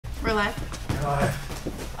We're live?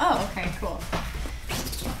 Live. Oh, okay, cool.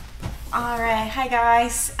 All right, hi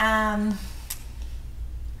guys.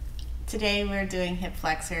 Today we're doing hip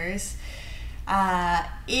flexors.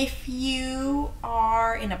 If you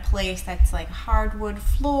are in a place that's like hardwood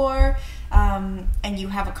floor and you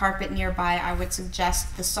have a carpet nearby, I would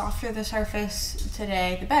suggest the softer the surface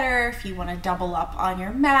today, the better. If you want to double up on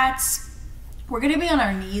your mats, we're going to be on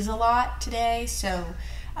our knees a lot today, so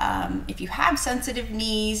if you have sensitive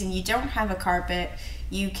knees and you don't have a carpet,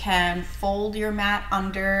 you can fold your mat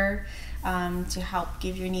under to help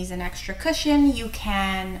give your knees an extra cushion. You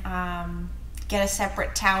can get a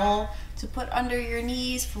separate towel to put under your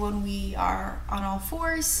knees for when we are on all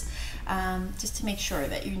fours, just to make sure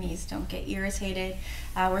that your knees don't get irritated.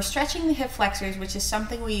 We're stretching the hip flexors, which is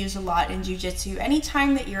something we use a lot in jiu-jitsu.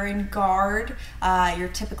 Anytime that you're in guard, you're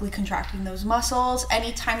typically contracting those muscles.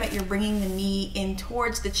 Anytime that you're bringing the knee in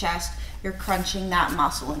towards the chest, you're crunching that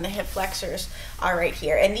muscle, and the hip flexors are right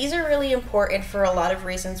here. And these are really important for a lot of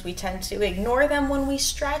reasons. We tend to ignore them when we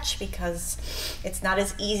stretch because it's not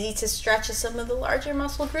as easy to stretch as some of the larger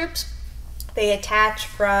muscle groups. They attach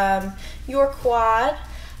from your quad,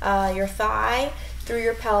 your thigh, through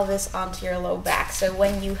your pelvis onto your low back. So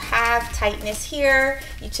when you have tightness here,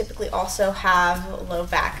 you typically also have low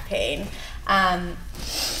back pain.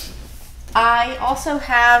 I also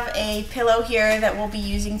have a pillow here that we'll be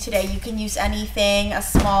using today. You can use anything, a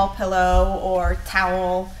small pillow or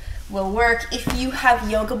towel will work. If you have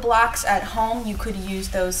yoga blocks at home, you could use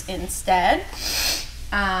those instead.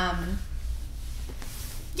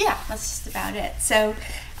 Yeah, that's just about it. So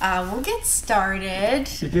we'll get started.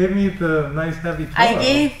 You gave me the nice heavy pillow. I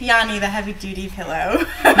gave Yanni the heavy duty pillow.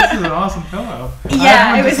 This is an awesome pillow.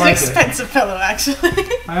 Yeah, it was an expensive pillow actually.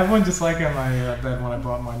 I have one just like it on my bed when I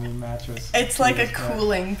bought my new mattress. It's like a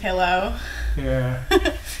cooling pillow. Yeah.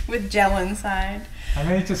 With gel inside. I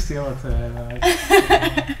may just steal it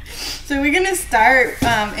today. So we're gonna start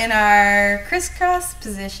in our crisscross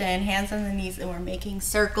position, hands on the knees, and we're making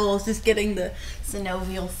circles, just getting the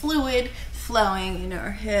synovial fluid flowing in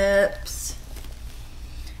our hips.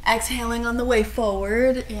 Exhaling on the way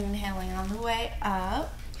forward, inhaling on the way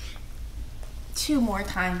up. 2 more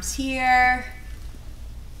times here.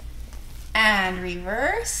 And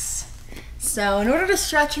reverse. So in order to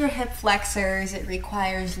stretch your hip flexors, it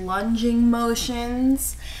requires lunging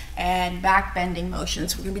motions and back bending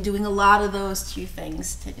motions. We're going to be doing a lot of those 2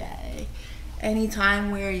 things today. Anytime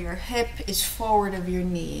where your hip is forward of your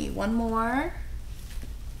knee. 1 more.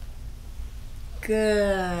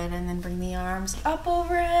 Good. And then bring the arms up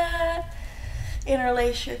overhead.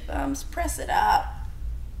 Interlace your thumbs. Press it up.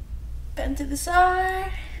 Bend to the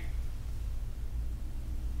side.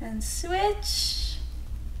 And switch.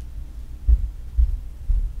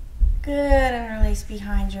 Good, and release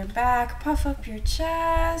behind your back. Puff up your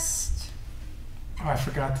chest. Oh, I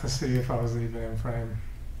forgot to see if I was even in frame.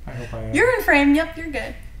 I hope I am. You're in frame, yep, you're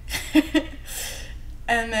good.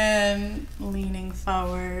 And then leaning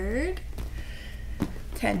forward.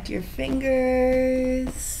 Tent your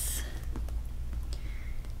fingers.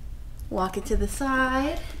 Walk it to the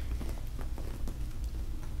side.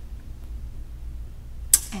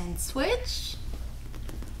 And switch.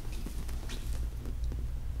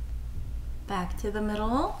 Back to the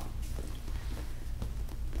middle.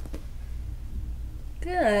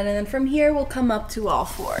 Good, and then from here we'll come up to all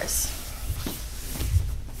fours.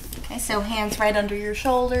 Okay, so hands right under your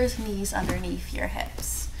shoulders, knees underneath your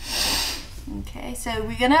hips. Okay, so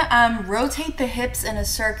we're gonna rotate the hips in a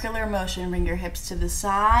circular motion. Bring your hips to the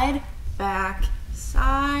side, back,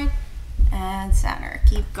 side, and center.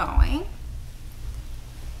 Keep going.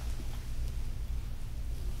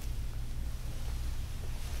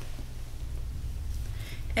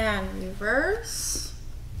 And reverse.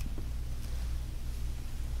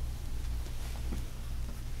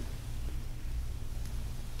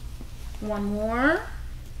 One more.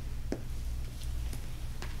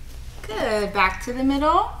 Good. Back to the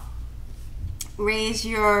middle. Raise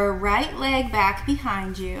your right leg back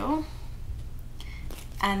behind you.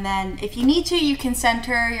 And then if you need to, you can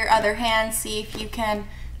center your other hand. See if you can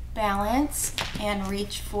balance and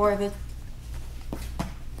reach for the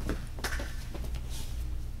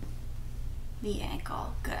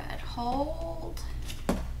ankle. Good. Hold.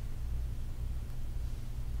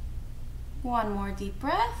 1 more deep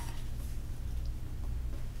breath.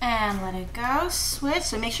 And let it go. Switch.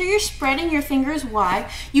 So make sure you're spreading your fingers wide.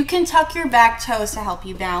 You can tuck your back toes to help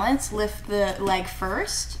you balance. Lift the leg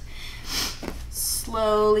first.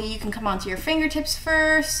 Slowly, you can come onto your fingertips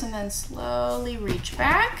first and then slowly reach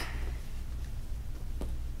back.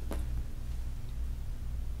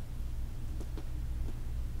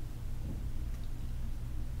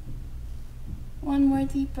 One more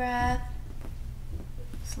deep breath.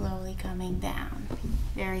 Slowly coming down.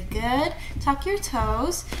 Very good. Tuck your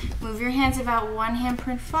toes. Move your hands about one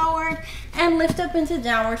handprint forward and lift up into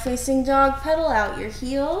downward facing dog. Pedal out your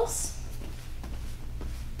heels.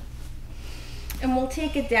 And we'll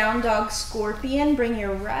take a down dog scorpion. Bring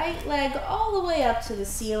your right leg all the way up to the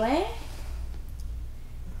ceiling.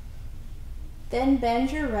 Then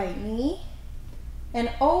bend your right knee and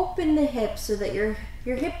open the hips so that your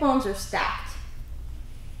hip bones are stacked.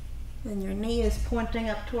 Then your knee is pointing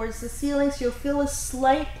up towards the ceiling, so you'll feel a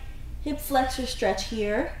slight hip flexor stretch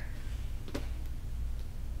here.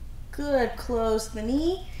 Good, close the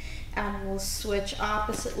knee, and we'll switch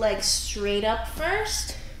opposite leg straight up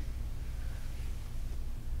first.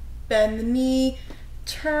 Bend the knee,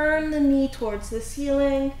 turn the knee towards the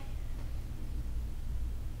ceiling.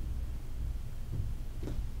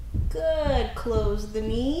 Good, close the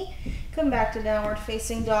knee. Come back to downward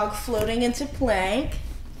facing dog, floating into plank.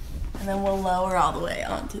 And then we'll lower all the way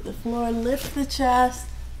onto the floor. Lift the chest.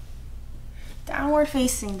 Downward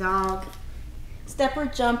facing dog. Step or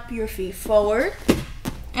jump your feet forward.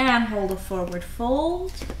 And hold a forward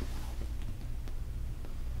fold.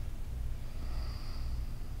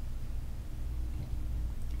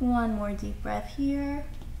 One more deep breath here.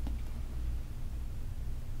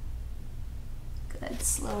 Good,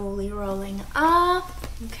 slowly rolling up.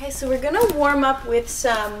 Okay, so we're gonna warm up with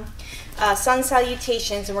some sun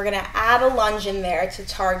salutations, and we're gonna add a lunge in there to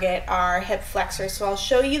target our hip flexors. So I'll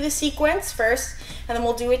show you the sequence first, and then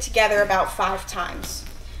we'll do it together about 5 times.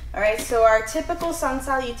 All right, so our typical sun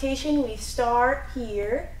salutation, we start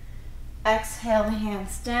here. Exhale the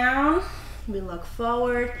hands down. We look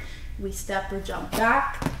forward. We step or jump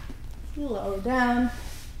back. We lower down,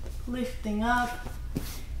 lifting up.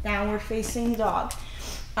 Downward facing dog.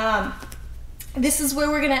 This is where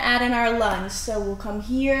we're gonna add in our lunge. So we'll come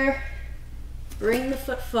here, bring the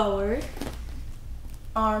foot forward,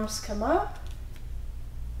 arms come up,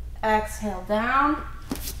 exhale down,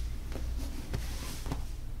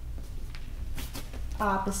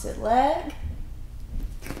 opposite leg,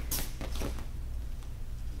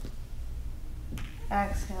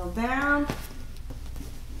 exhale down,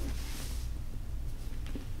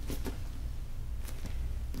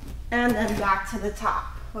 and then back to the top.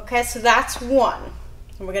 Okay, so that's 1.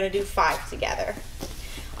 And we're gonna do 5 together.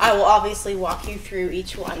 I will obviously walk you through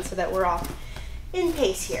each one so that we're all in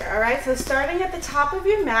pace here. All right, so starting at the top of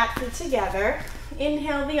your mat, feet together.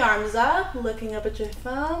 Inhale the arms up, looking up at your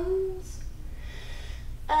thumbs.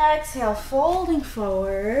 Exhale, folding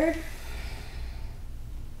forward.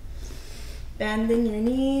 Bending your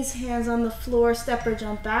knees, hands on the floor, step or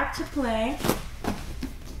jump back to plank.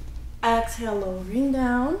 Exhale, lowering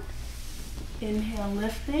down. Inhale,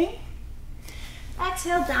 lifting.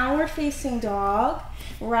 Exhale, downward facing dog.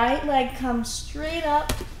 Right leg comes straight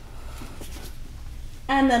up.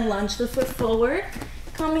 And then lunge the foot forward,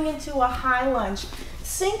 coming into a high lunge.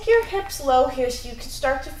 Sink your hips low here so you can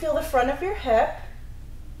start to feel the front of your hip.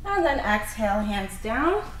 And then exhale, hands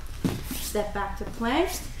down. Step back to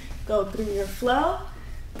plank. Go through your flow.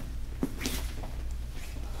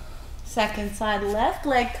 Second side, left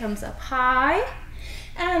leg comes up high.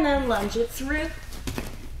 And then lunge it through.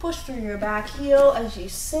 Push through your back heel as you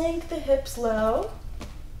sink the hips low.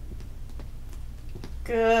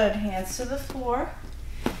 Good, hands to the floor.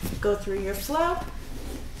 Go through your flow.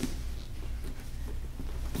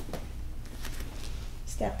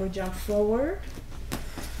 Step or jump forward.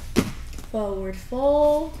 Forward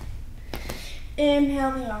fold.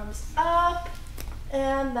 Inhale the arms up.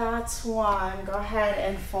 And that's 1. Go ahead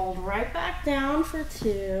and fold right back down for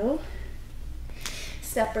 2.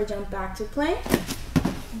 Step or jump back to plank.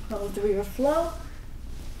 Go through your flow.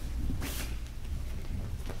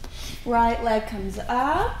 Right leg comes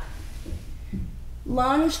up.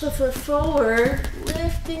 Lunge the foot forward,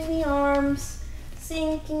 lifting the arms,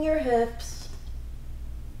 sinking your hips.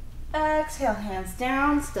 Exhale, hands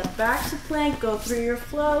down, step back to plank, go through your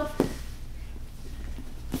flow.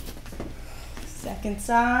 Second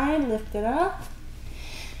side, lift it up.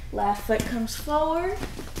 Left foot comes forward.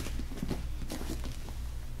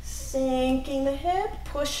 Sinking the hip,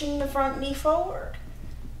 pushing the front knee forward.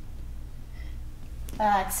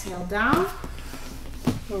 Exhale down.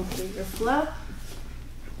 Go through your flow.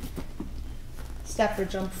 Step or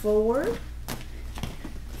jump forward.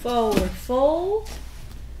 Forward fold.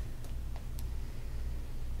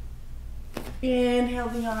 Inhale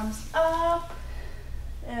the arms up.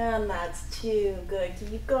 And that's 2. Good.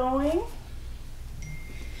 Keep going.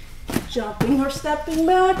 Jumping or stepping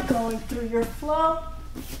back, going through your flow.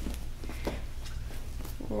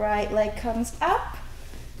 Right leg comes up.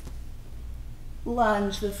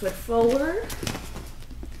 Lunge the foot forward.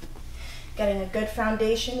 Getting a good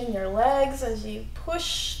foundation in your legs as you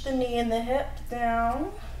push the knee and the hip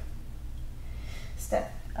down.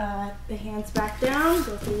 Step the hands back down,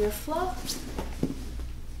 go through your flow.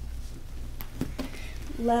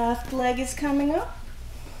 Left leg is coming up.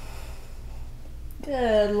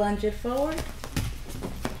 Good, lunge it forward.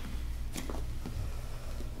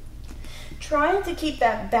 Trying to keep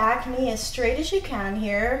that back knee as straight as you can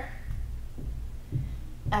here.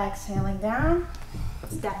 Exhaling down,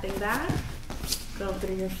 stepping back, go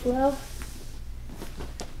through your flow.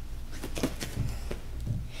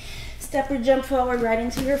 Step or jump forward right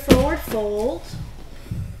into your forward fold.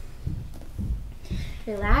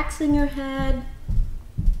 Relaxing your head.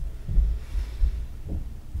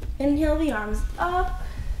 Inhale the arms up.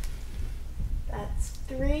 That's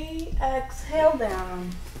 3. Exhale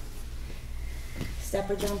down. Step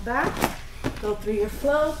or jump back. Go through your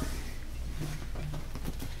flow.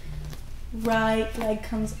 Right leg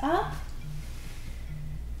comes up.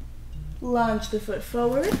 Lunge the foot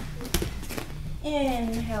forward.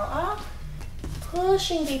 Inhale up.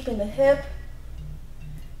 Pushing deep in the hip.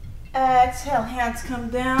 Exhale, hands come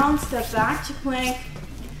down. Step back to plank.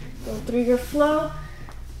 Go through your flow.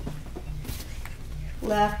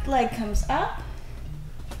 Left leg comes up.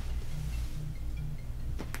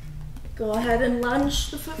 Go ahead and lunge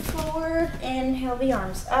the foot forward. Inhale the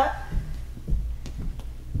arms up.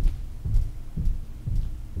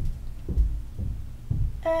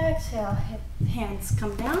 Exhale, hands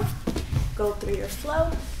come down. Go through your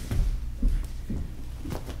flow.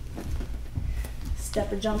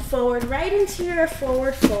 Step or jump forward right into your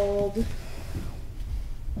forward fold.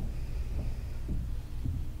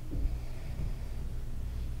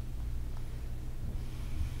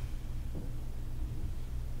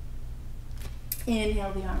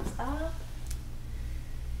 Inhale the arms up.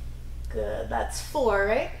 Good, that's 4,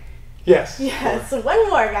 right? Yes. Yeah, so one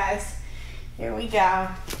more, guys. Here we go.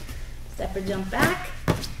 Step or jump back.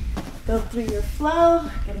 Go through your flow,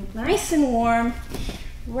 getting nice and warm.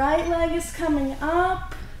 Right leg is coming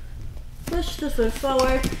up. Push the foot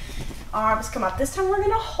forward. Arms come up. This time we're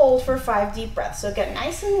gonna hold for 5 deep breaths. So get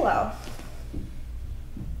nice and low.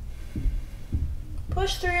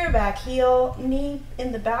 Push through your back heel. Knee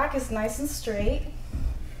in the back is nice and straight.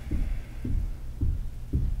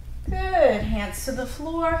 Good. Hands to the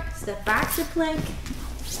floor. Step back to plank.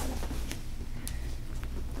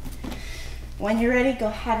 When you're ready, go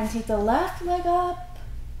ahead and take the left leg up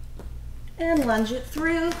and lunge it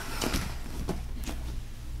through.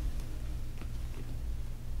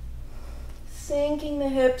 Sinking the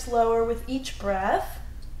hips lower with each breath.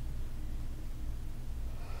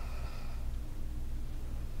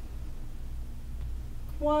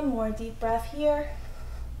 One more deep breath here.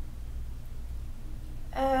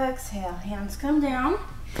 Exhale, hands come down.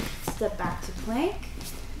 Step back to plank.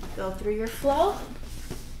 Go through your flow.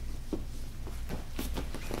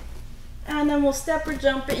 And then we'll step or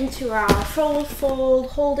jump into our forward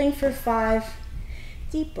fold, holding for 5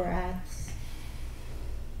 deep breaths.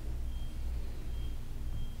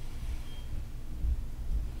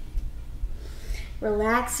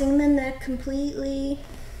 Relaxing the neck completely.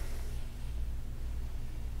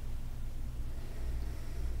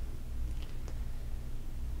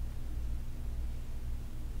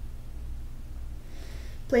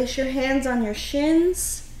 Place your hands on your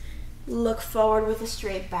shins. Look forward with a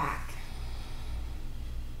straight back.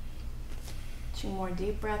 2 more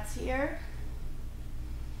deep breaths here.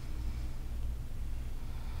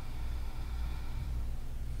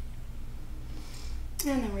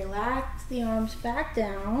 And then relax the arms back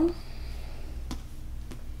down.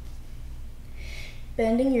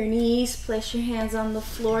 Bending your knees, place your hands on the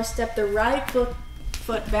floor, step the right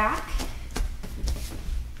foot back.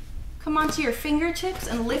 Come onto your fingertips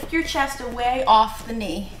and lift your chest away off the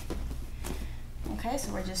knee. Okay,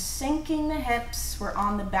 so we're just sinking the hips. We're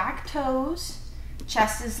on the back toes.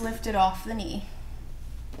 Chest is lifted off the knee.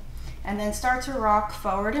 And then start to rock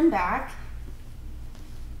forward and back.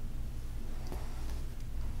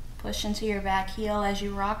 Push into your back heel as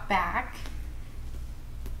you rock back.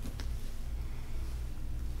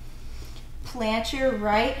 Plant your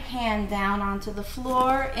right hand down onto the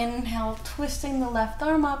floor. Inhale, twisting the left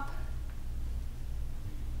arm up.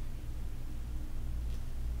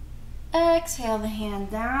 Exhale the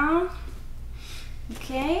hand down.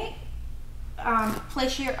 Okay.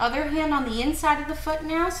 Place your other hand on the inside of the foot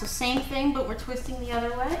now. So same thing, but we're twisting the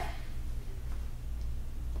other way.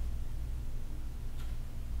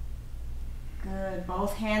 Good.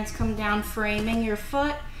 Both hands come down, framing your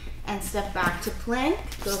foot, and step back to plank.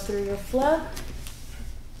 Go through your flow.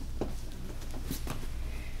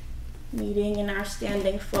 Meeting in our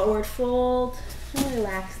standing forward fold. And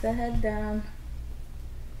relax the head down.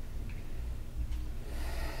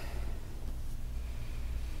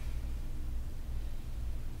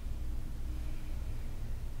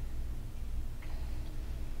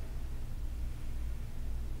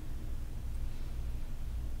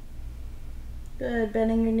 Good,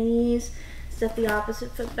 bending your knees. Step the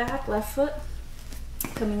opposite foot back, left foot.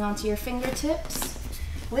 Coming onto your fingertips.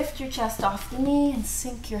 Lift your chest off the knee and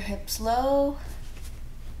sink your hips low.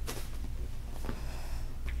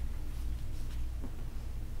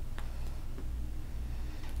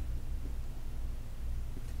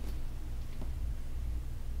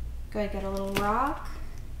 Good, get a little rock.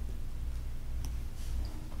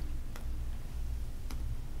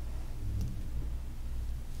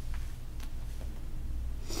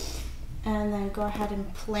 And then go ahead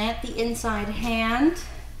and plant the inside hand.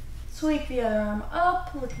 Sweep the other arm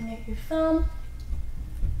up, looking at your thumb.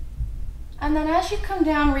 And then as you come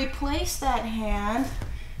down, replace that hand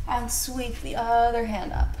and sweep the other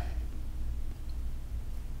hand up.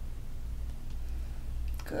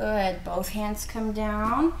 Good, both hands come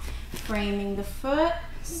down, framing the foot.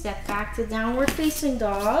 Step back to downward facing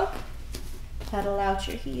dog. Pedal out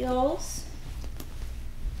your heels.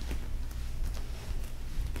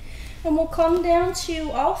 And we'll come down to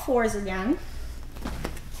all fours again.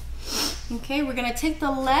 Okay, we're gonna take the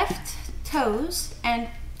left toes and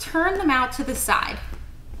turn them out to the side.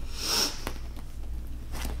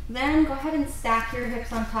 Then go ahead and stack your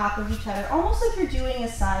hips on top of each other, almost like you're doing a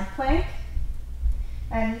side plank.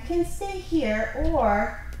 And you can stay here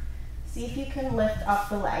or see if you can lift up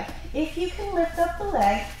the leg. If you can lift up the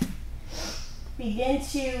leg, begin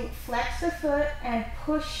to flex the foot and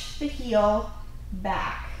push the heel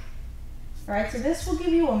back. All right, so this will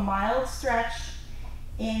give you a mild stretch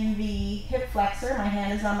in the hip flexor. My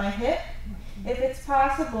hand is on my hip. If it's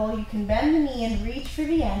possible, you can bend the knee and reach for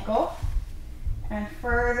the ankle and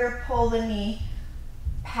further pull the knee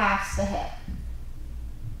past the hip.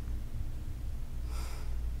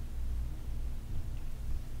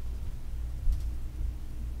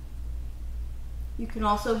 You can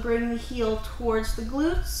also bring the heel towards the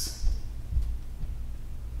glutes.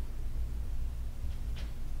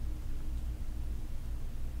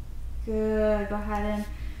 Good, go ahead and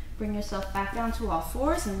bring yourself back down to all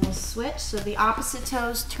fours and we'll switch. So the opposite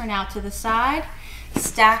toes turn out to the side.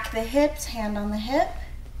 Stack the hips, hand on the hip.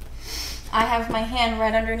 I have my hand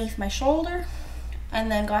right underneath my shoulder.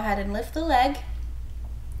 And then go ahead and lift the leg.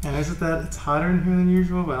 And is it that it's hotter in here than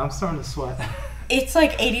usual? But I'm starting to sweat. It's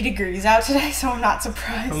like 80 degrees out today, so I'm not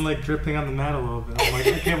surprised. I'm like dripping on the mat a little bit. I'm like,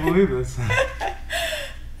 I can't believe this.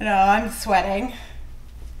 No, I'm sweating.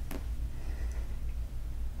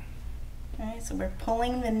 Alright, so we're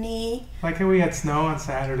pulling the knee. Like how we had snow on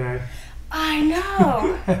Saturday. I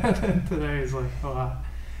know. And then today is like, oh,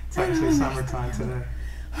 it's actually summertime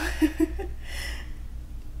today.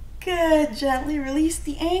 Good, gently release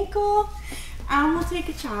the ankle. And we'll take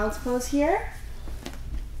a child's pose here.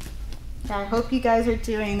 I hope you guys are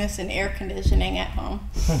doing this in air conditioning at home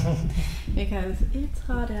because it's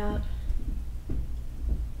hot out.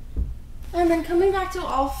 And then coming back to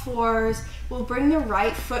all fours, we'll bring the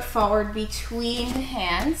right foot forward between the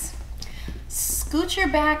hands. Scoot your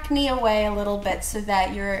back knee away a little bit so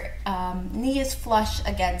that your knee is flush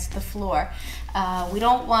against the floor. We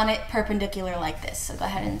don't want it perpendicular like this, so go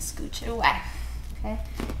ahead and scooch it away. Okay.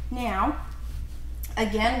 Now,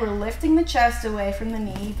 again, we're lifting the chest away from the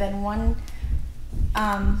knee. Then one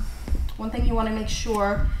thing you want to make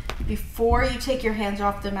sure before you take your hands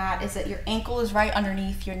off the mat is that your ankle is right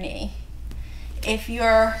underneath your knee. If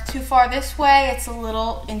you're too far this way, it's a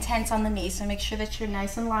little intense on the knee, so make sure that you're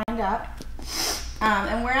nice and lined up.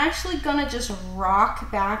 And we're actually gonna just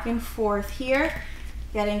rock back and forth here,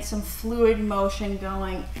 getting some fluid motion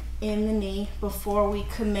going in the knee before we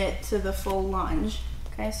commit to the full lunge.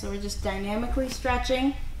 Okay, so we're just dynamically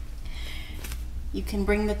stretching. You can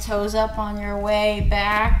bring the toes up on your way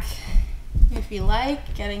back if you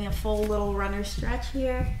like, getting a full little runner stretch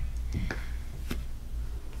here.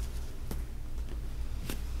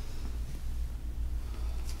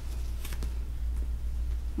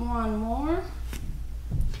 One more.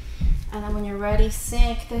 And then when you're ready,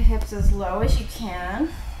 sink the hips as low as you can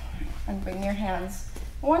and bring your hands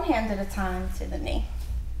one hand at a time to the knee.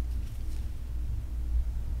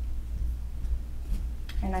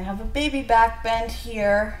 And I have a baby back bend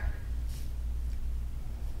here.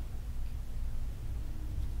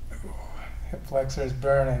 Ooh, hip flexor is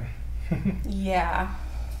burning. Yeah,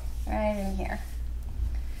 right in here.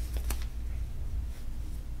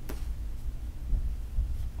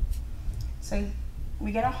 So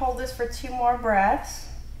we're gonna hold this for 2 more breaths.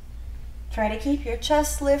 Try to keep your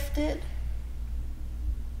chest lifted.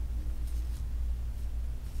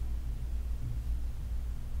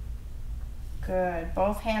 Good.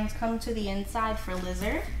 Both hands come to the inside for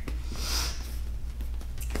lizard.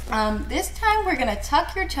 This time we're going to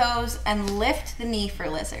tuck your toes and lift the knee for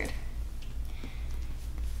lizard.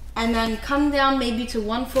 And then come down maybe to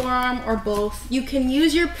one forearm or both. You can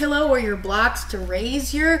use your pillow or your blocks to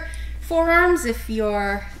raise your forearms if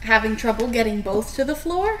you're having trouble getting both to the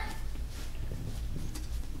floor.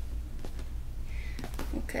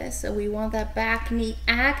 Okay, so we want that back knee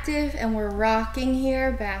active and we're rocking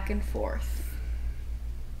here back and forth.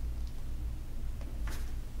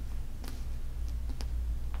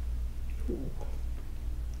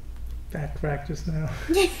 Back practice now.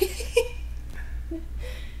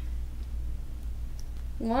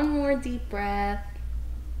 One more deep breath.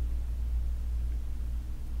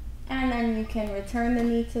 And then you can return the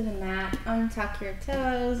knee to the mat, untuck your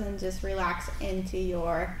toes, and just relax into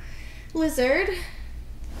your lizard.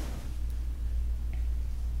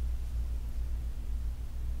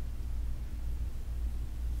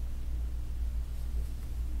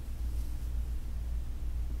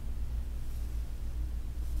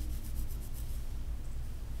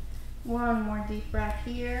 One more deep breath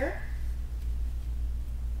here.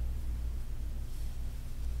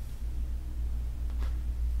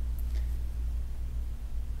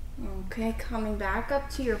 Okay, coming back up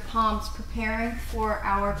to your palms, preparing for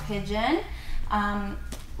our pigeon.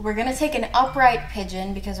 We're gonna take an upright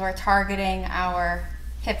pigeon because we're targeting our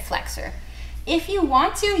hip flexor. If you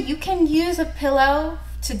want to, you can use a pillow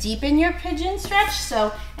to deepen your pigeon stretch.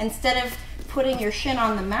 So instead of putting your shin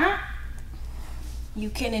on the mat, you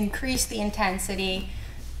can increase the intensity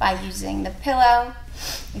by using the pillow.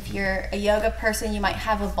 If you're a yoga person, you might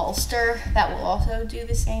have a bolster that will also do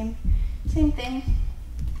the same thing.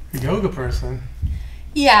 A yoga person?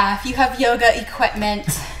 Yeah, if you have yoga equipment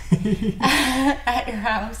at your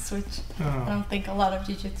house, which I don't think a lot of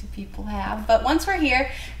jiu-jitsu people have. But once we're here,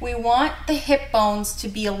 we want the hip bones to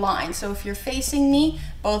be aligned. So if you're facing me,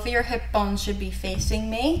 both of your hip bones should be facing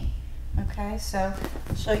me. Okay, so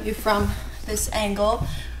I'll show you from this angle.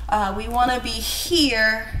 We want to be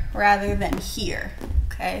here rather than here.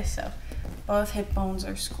 Okay, so both hip bones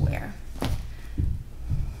are square.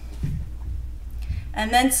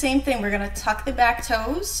 And then same thing, we're going to tuck the back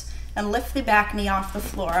toes and lift the back knee off the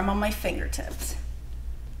floor. I'm on my fingertips.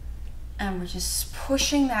 And we're just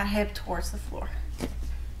pushing that hip towards the floor.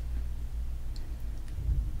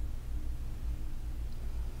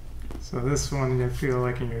 So this one you feel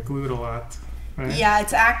like in your glute a lot, right? Yeah,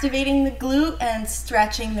 it's activating the glute and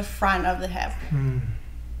stretching the front of the hip.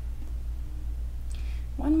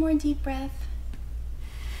 One more deep breath.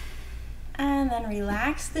 And then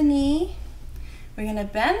relax the knee. We're going to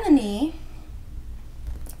bend the knee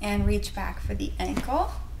and reach back for the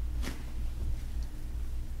ankle.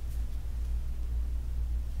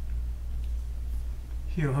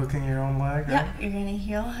 Heel hooking your own leg, right? Yep, you're going to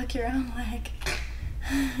heel hook your own leg.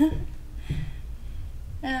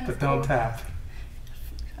 And but don't tap.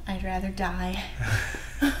 I'd rather die.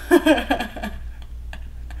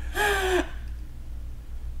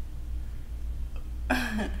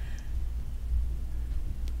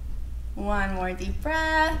 One more deep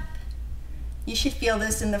breath. You should feel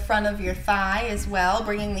this in the front of your thigh as well,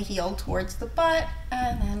 bringing the heel towards the butt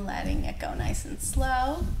and then letting it go nice and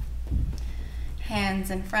slow.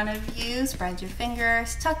 Hands in front of you, spread your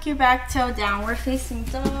fingers, tuck your back toe, downward facing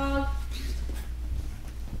dog.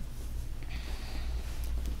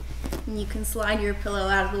 And you can slide your pillow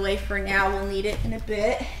out of the way for now, we'll need it in a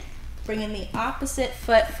bit. Bringing the opposite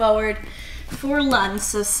foot forward for lunge,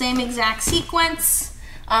 so same exact sequence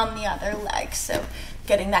on the other leg. So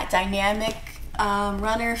getting that dynamic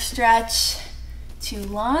runner stretch to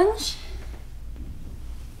lunge.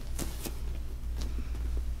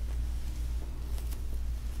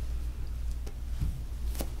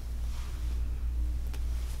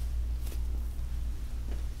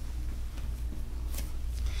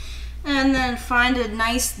 And then find a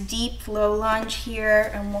nice deep low lunge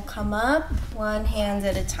here and we'll come up one hand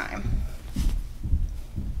at a time.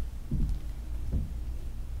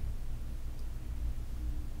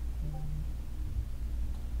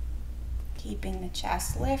 Keeping the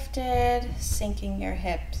chest lifted, sinking your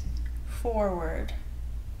hips forward.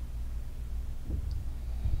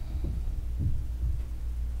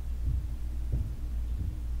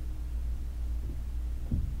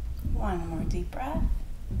 One more deep breath.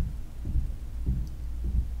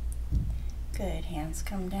 Good, hands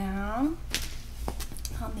come down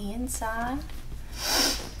on the inside.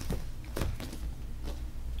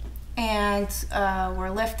 And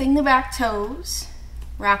we're lifting the back toes.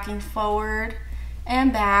 rocking forward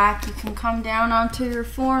and back. You can come down onto your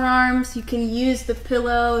forearms. You can use the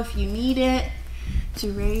pillow if you need it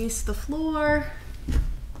to raise the floor.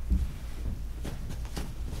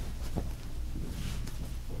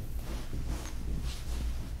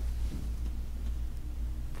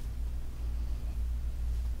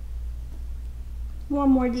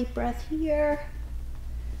 One more deep breath here.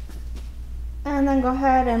 And then go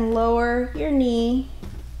ahead and lower your knee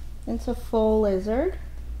into full lizard.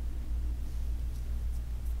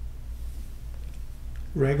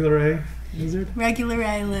 Regular A lizard? Regular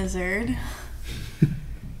A lizard.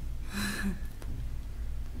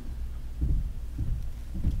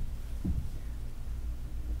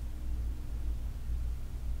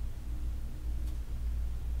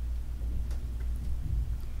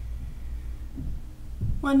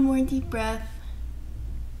 One more deep breath,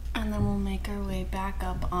 and then we'll make our way back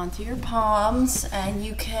up onto your palms, and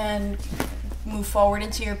you can move forward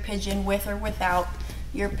into your pigeon with or without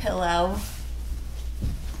your pillow.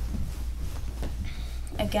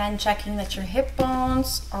 Again, checking that your hip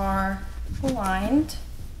bones are aligned.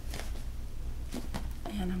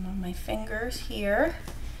 And I'm on my fingers here,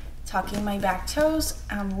 tucking my back toes.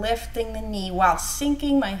 I'm lifting the knee while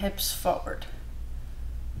sinking my hips forward.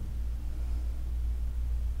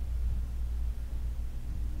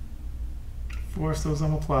 Force those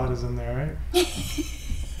omoplatas in there, right?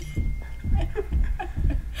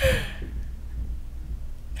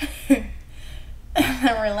 And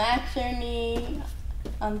then relax your knee,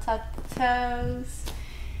 untuck the toes.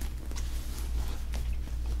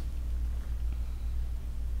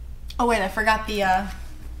 Oh wait, I forgot the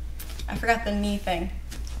knee thing.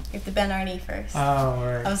 We have to bend our knee first. Oh,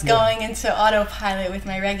 right. I was going into autopilot with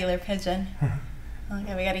my regular pigeon.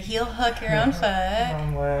 Okay, we got a heel hook your own foot.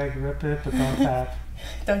 Wrong leg, rip it, but don't tap.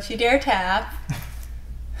 Don't you dare tap.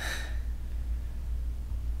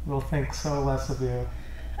 We'll think so less of you.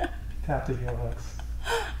 Tap the heel hooks.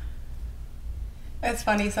 It's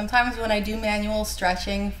funny, sometimes when I do manual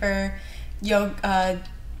stretching for jiu-jitsu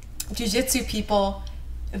people,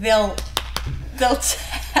 they'll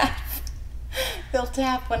tap. They'll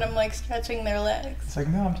tap when I'm like stretching their legs. It's like,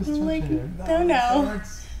 no, I'm just stretching like, you. No.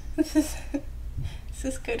 This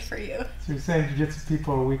is good for you. So you're saying jiu-jitsu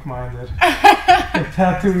people are weak-minded. They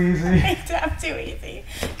tap too easy. They tap too easy.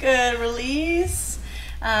 Good, release.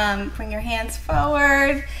 Bring your hands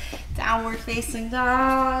forward. Downward facing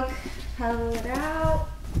dog. Pedal it out.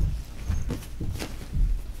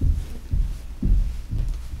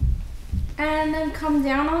 And then come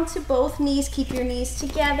down onto both knees. Keep your knees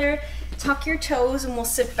together. Tuck your toes and we'll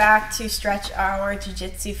sit back to stretch our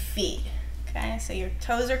jiu-jitsu feet. Okay, so your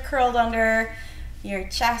toes are curled under. Your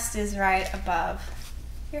chest is right above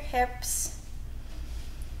your hips.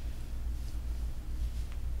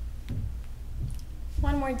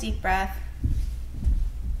 One more deep breath.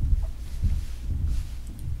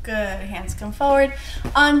 Good, hands come forward.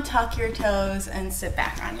 Untuck your toes and sit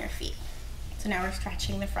back on your feet. So now we're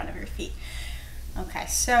stretching the front of your feet. Okay,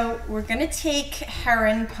 so we're gonna take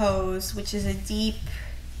heron pose, which is a deep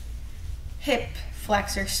hip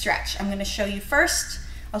flexor stretch. I'm gonna show you first.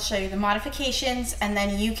 I'll show you the modifications and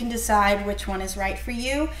then you can decide which one is right for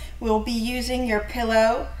you. We'll be using your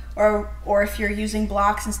pillow or if you're using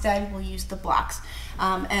blocks instead, we'll use the blocks.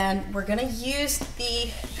 And we're gonna use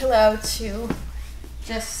the pillow to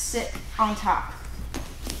just sit on top.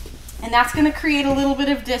 And that's gonna create a little bit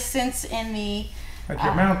of distance in the... Like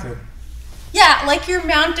you're mounted. Yeah, like you're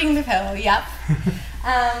mounting the pillow, yep.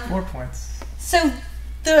 4 points. So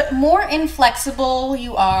the more inflexible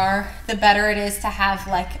you are, the better it is to have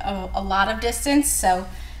like a lot of distance. So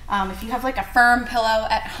if you have like a firm pillow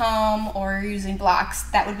at home or you're using blocks,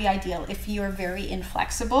 that would be ideal if you are very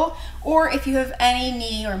inflexible, or if you have any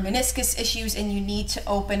knee or meniscus issues and you need to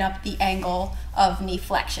open up the angle of knee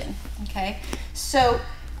flexion, okay? So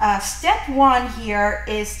step one here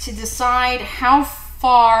is to decide how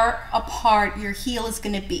far apart your heel is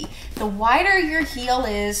going to be. The wider your heel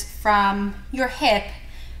is from your hip,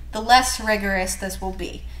 the less rigorous this will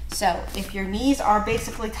be. So if your knees are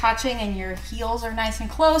basically touching and your heels are nice and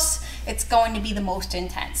close, it's going to be the most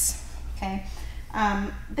intense, okay?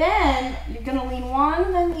 Then you're gonna lean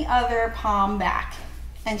one, then the other palm back,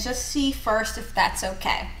 and just see first if that's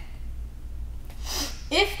okay.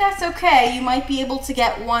 If that's okay, you might be able to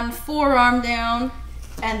get one forearm down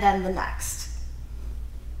and then the next.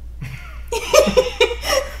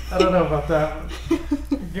 I don't know about that one.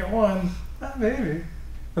 Get one, maybe.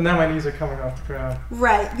 But now my knees are coming off the ground.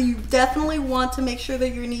 Right, you definitely want to make sure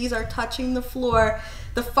that your knees are touching the floor.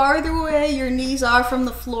 The farther away your knees are from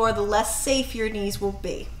the floor, the less safe your knees will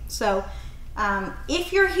be. So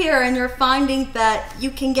If you're here and you're finding that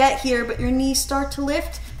you can get here but your knees start to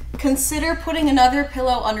lift, consider putting another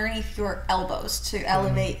pillow underneath your elbows to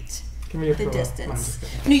elevate Give me your the pillow. distance.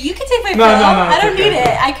 No, No, you can take my No, pillow. no, I don't it's okay. need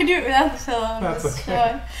it. I can do it without the pillow. I'm That's just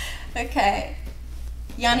okay. showing. Okay.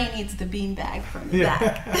 Yanni needs the bean bag from the Yeah.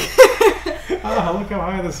 back. Oh, look how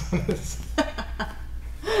high this one is.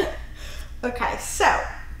 Okay, so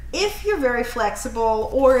if you're very flexible,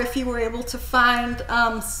 or if you were able to find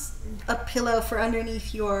a pillow for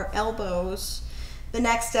underneath your elbows, the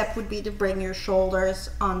next step would be to bring your shoulders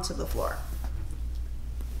onto the floor.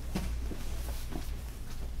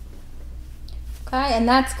 Okay, and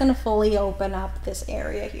that's going to fully open up this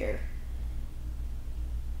area here.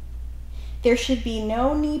 There should be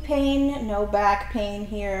no knee pain, no back pain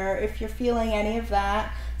here. If you're feeling any of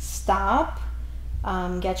that, stop.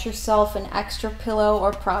 Get yourself an extra pillow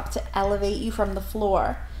or prop to elevate you from the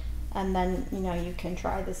floor, and then you can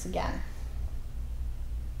try this again.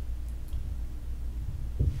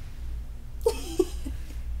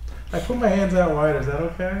 I put my hands out wider. Is that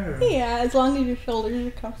okay? Or? Yeah, as long as your shoulders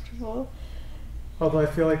are comfortable. Although I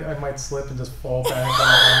feel like I might slip and just fall back on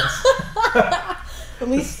my hands. At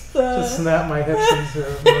least Just snap my hips into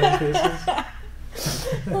my faces.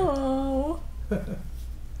 Oh.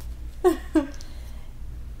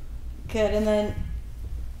 Good, and then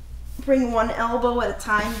bring one elbow at a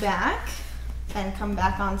time back and come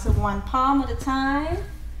back onto one palm at a time.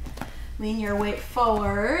 Lean your weight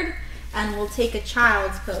forward, and we'll take a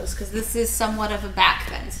child's pose because this is somewhat of a back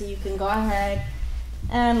bend, so you can go ahead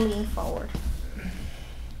and lean forward.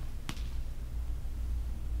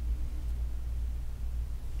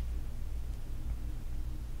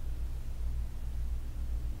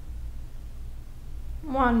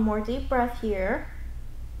 One more deep breath here.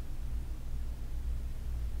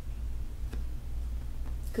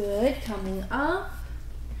 Good, coming up.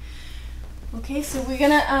 Okay, so we're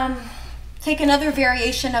gonna take another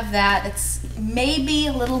variation of that. It's maybe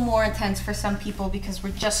a little more intense for some people because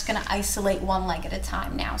we're just gonna isolate one leg at a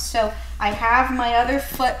time now. So I have my other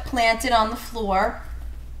foot planted on the floor.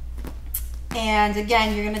 And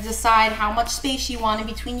again, you're gonna decide how much space you want in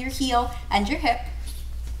between your heel and your hip.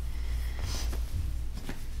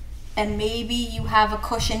 And maybe you have a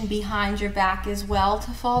cushion behind your back as well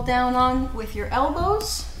to fall down on with your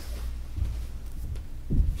elbows.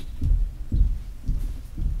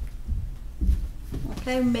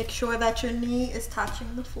 Okay, make sure that your knee is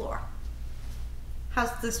touching the floor.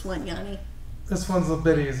 How's this one, Yanni? This one's a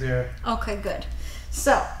bit easier. Okay, good.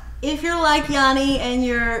 So, if you're like Yanni and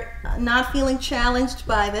you're not feeling challenged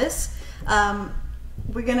by this,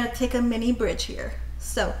 we're gonna take a mini bridge here.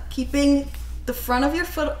 So, keeping the front of your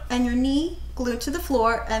foot and your knee glued to the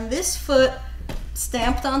floor, and this foot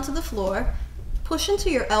stamped onto the floor. Push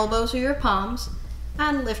into your elbows or your palms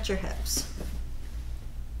and lift your hips.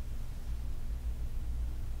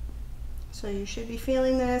 So you should be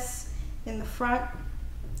feeling this in the front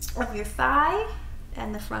of your thigh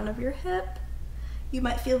and the front of your hip. You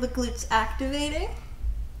might feel the glutes activating.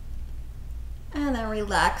 And then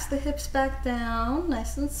relax the hips back down,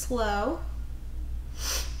 nice and slow.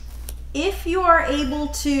 If you are able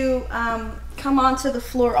to come onto the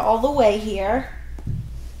floor all the way here,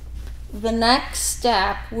 the next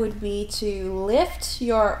step would be to lift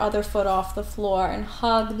your other foot off the floor and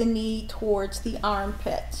hug the knee towards the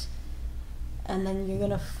armpit. And then you're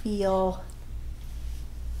gonna feel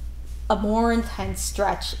a more intense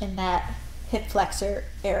stretch in that hip flexor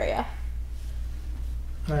area.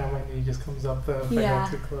 Now my knee just comes up though if I go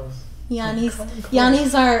too close.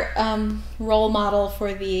 Yanni's our role model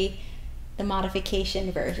for the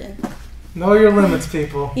modification version. Know your limits,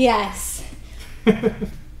 people. Yes.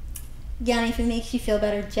 Yanni, if it makes you feel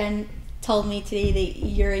better, Jen told me today that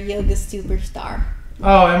you're a yoga superstar.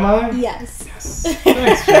 Oh, am I? Yes. Yes.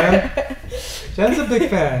 Thanks, Jen. Jen's a big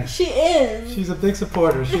fan. She is. She's a big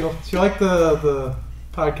supporter. She liked the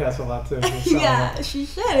podcast a lot too. Yeah, she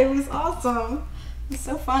should. It was awesome. It's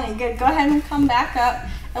so funny. Good. Go ahead and come back up,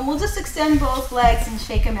 and we'll just extend both legs and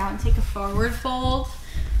shake them out and take a forward fold,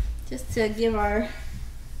 just to give our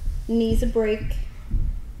knees a break.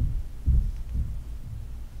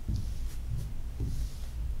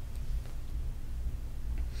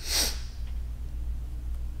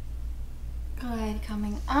 Good,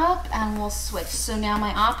 coming up, and we'll switch. So now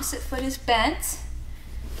my opposite foot is bent,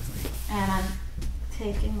 and I'm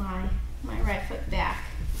taking my right foot back.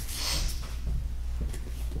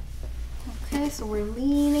 Okay, so we're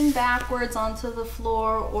leaning backwards onto the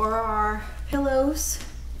floor or our pillows.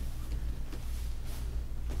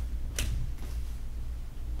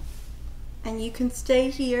 And you can stay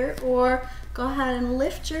here or go ahead and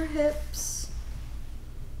lift your hips.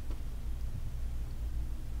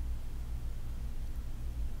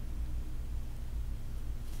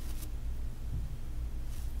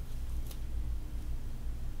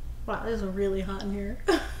 Wow, it's really hot in here.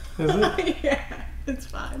 Is it? Yeah, it's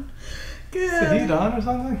fine. Good. Is the heat on or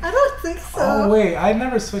something? I don't think so. Oh wait, I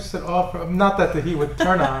never switched it off. Not that the heat would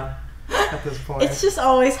turn on at this point. It's just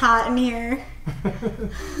always hot in here.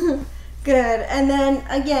 Good. And then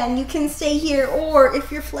again, you can stay here, or if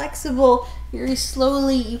you're flexible, very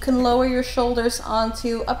slowly you can lower your shoulders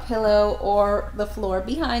onto a pillow or the floor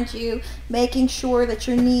behind you, making sure that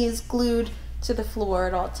your knee is glued to the floor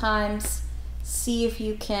at all times. See if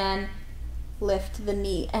you can lift the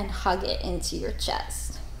knee and hug it into your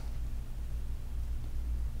chest.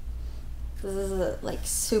 This is a like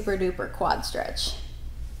super duper quad stretch.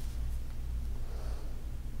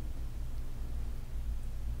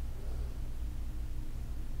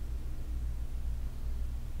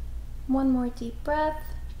 One more deep breath.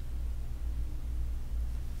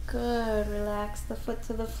 Good. Relax the foot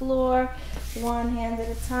to the floor. One hand at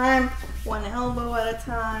a time, one elbow at a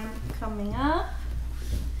time, coming up.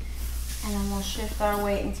 And then we'll shift our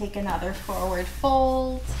weight and take another forward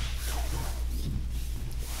fold.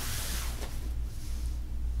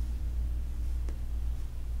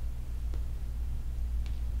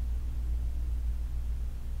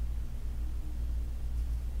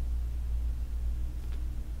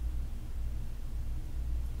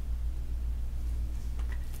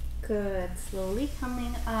 Good. Slowly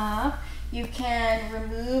coming up. You can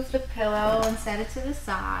remove the pillow and set it to the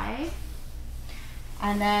side.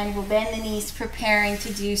 And then we'll bend the knees, preparing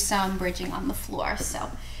to do some bridging on the floor.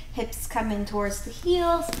 So hips come in towards the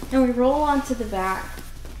heels, and we roll onto the back.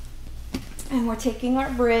 And we're taking our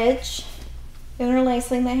bridge,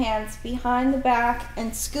 interlacing the hands behind the back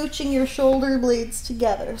and scooching your shoulder blades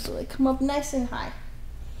together so they come up nice and high.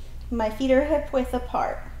 My feet are hip width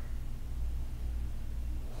apart.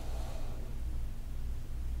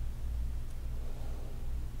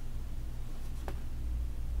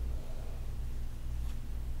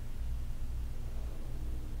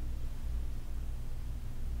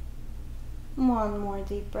 One more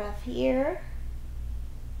deep breath here.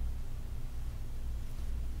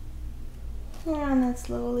 And then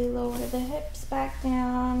slowly lower the hips back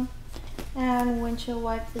down and windshield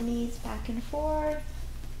wipe the knees back and forth.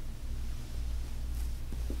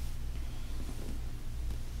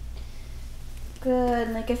 Good.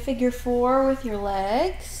 Make a figure four with your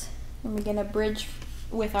legs. And we're going to bridge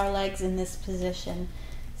with our legs in this position.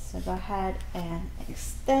 So go ahead and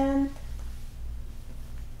extend.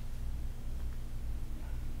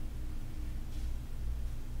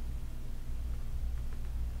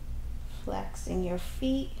 Flexing your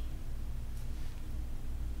feet.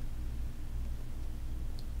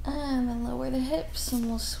 And then lower the hips and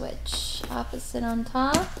we'll switch. Opposite on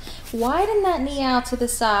top. Widen that knee out to the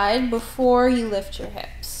side before you lift your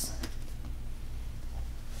hips.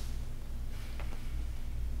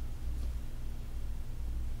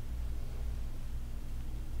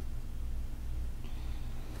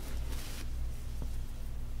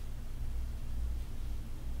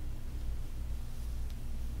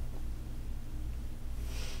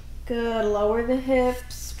 Good. Lower the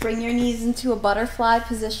hips. Bring your knees into a butterfly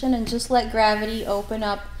position and just let gravity open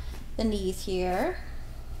up the knees here.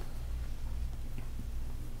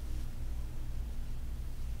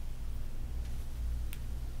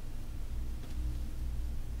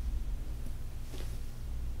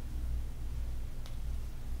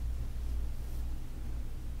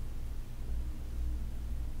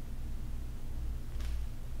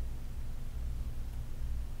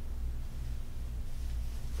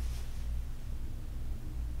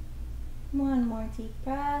 One more deep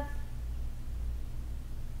breath.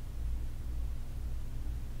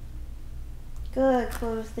 Good.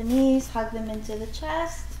 Close the knees, hug them into the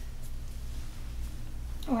chest.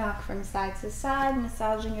 Rock from side to side,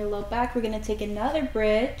 massaging your low back. We're going to take another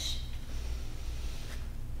bridge.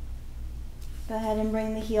 Go ahead and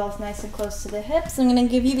bring the heels nice and close to the hips. I'm going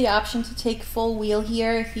to give you the option to take full wheel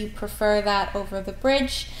here if you prefer that over the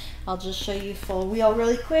bridge. I'll just show you full wheel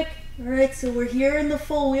really quick. Alright, so we're here in the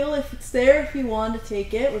full wheel. If it's there, if you want to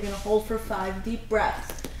take it, we're going to hold for 5 deep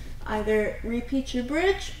breaths. Either repeat your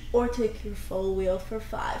bridge or take your full wheel for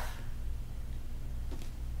 5.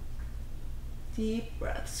 Deep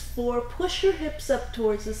breaths. 4, push your hips up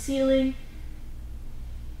towards the ceiling.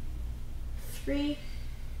 3,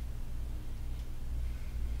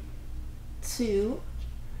 2,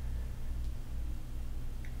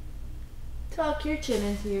 tuck your chin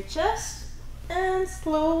into your chest. And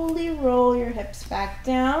slowly roll your hips back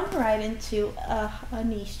down, right into a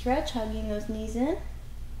knee stretch, hugging those knees in.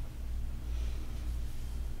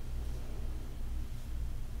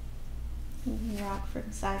 You can rock from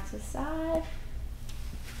side to side.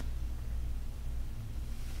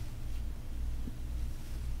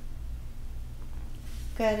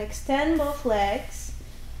 Good. Extend both legs.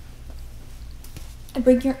 And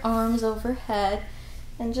bring your arms overhead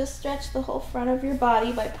and just stretch the whole front of your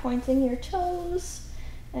body by pointing your toes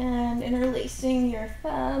and interlacing your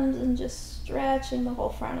thumbs and just stretching the whole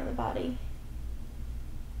front of the body.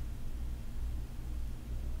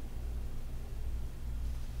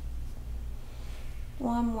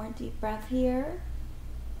 One more deep breath here.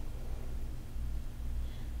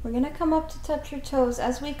 We're going to come up to touch your toes.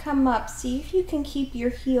 As we come up, see if you can keep your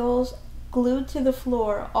heels glued to the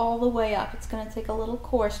floor all the way up. It's going to take a little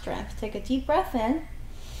core strength. Take a deep breath in.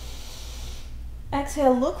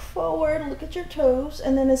 Exhale, look forward, look at your toes,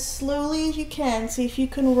 and then as slowly as you can, see if you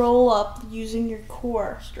can roll up using your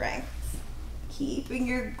core strength. Keeping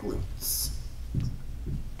your glutes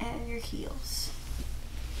and your heels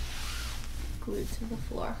glued to the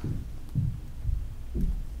floor.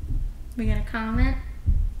 We got a comment?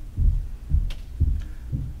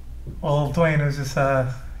 Well, Dwayne was just,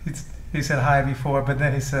 he said hi before, but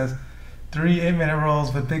then he says, 3 8-minute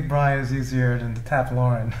rolls with Big Brian is easier than to tap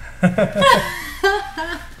Lauren.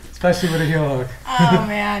 Especially with a heel hook. Oh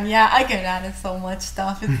man, yeah, I get out of so much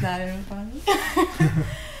stuff. It's not even funny.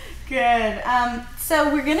 Good.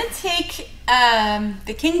 So we're gonna take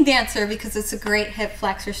the King Dancer because it's a great hip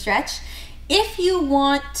flexor stretch. If you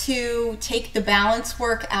want to take the balance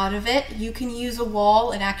work out of it, you can use a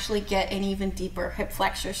wall and actually get an even deeper hip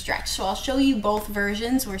flexor stretch. So I'll show you both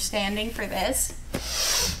versions. We're standing for this.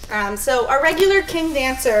 So our regular King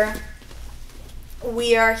Dancer,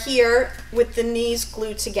 we are here with the knees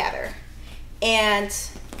glued together. And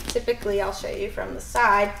typically, I'll show you from the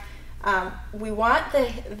side, we want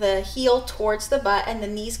the heel towards the butt and the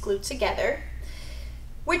knees glued together,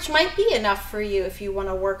 which might be enough for you if you want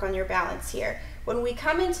to work on your balance here. When we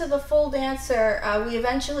come into the full dancer, we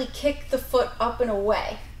eventually kick the foot up and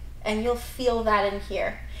away, and you'll feel that in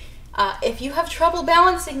here. If you have trouble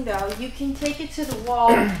balancing though, you can take it to the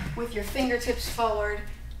wall with your fingertips forward,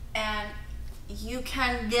 and you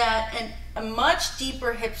can get a much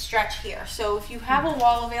deeper hip stretch here. So if you have a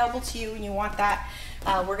wall available to you and you want that,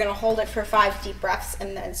 we're gonna hold it for 5 deep breaths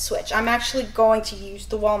and then switch. I'm actually going to use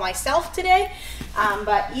the wall myself today,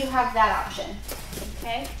 but you have that option,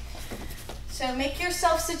 okay? So make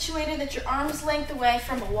yourself situated at your arm's length away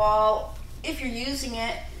from a wall if you're using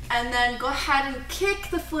it, and then go ahead and kick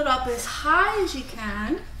the foot up as high as you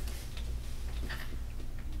can.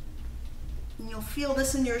 And you'll feel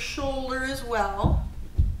this in your shoulder as well.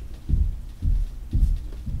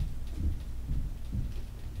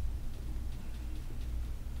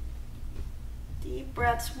 Deep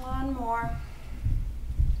breaths, one more.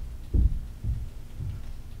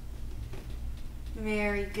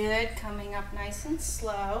 Very good, coming up nice and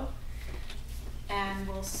slow. And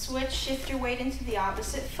we'll switch, shift your weight into the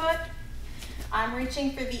opposite foot. I'm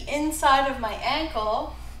reaching for the inside of my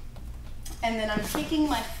ankle, and then I'm kicking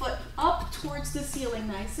my foot up towards the ceiling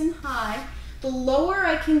nice and high. The lower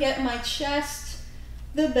I can get my chest,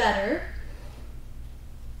 the better.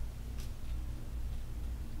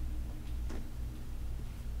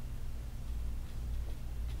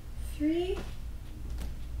 Three,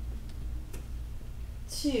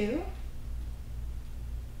 2,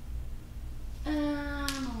 and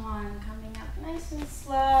 1. Coming up nice and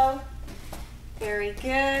slow. Very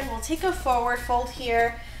good. We'll take a forward fold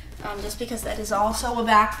here, just because that is also a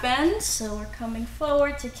back bend. So we're coming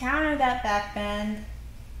forward to counter that back bend.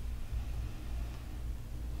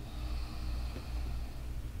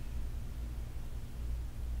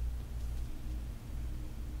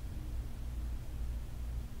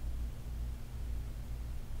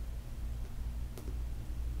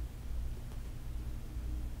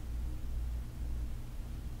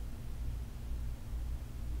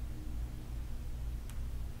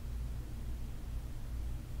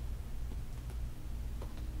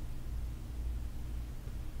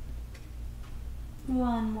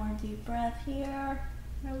 One more deep breath here.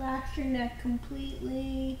 Relax your neck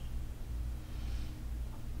completely.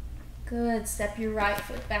 Good. Step your right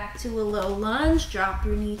foot back to a low lunge. Drop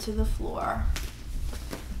your knee to the floor.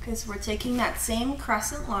 Because we're taking that same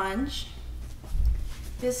crescent lunge.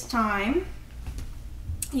 This time,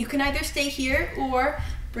 you can either stay here or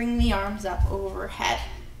bring the arms up overhead.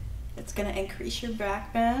 It's going to increase your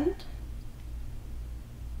back bend.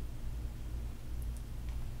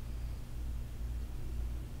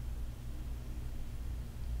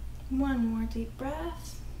 One more deep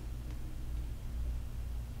breath.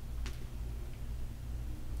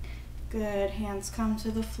 Good. Hands come to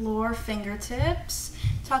the floor, fingertips.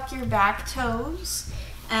 Tuck your back toes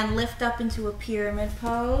and lift up into a pyramid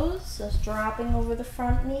pose. Just dropping over the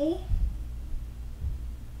front knee.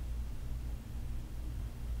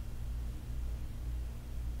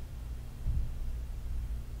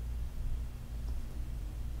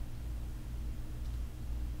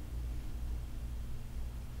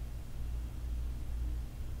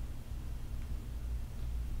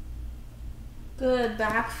 Good,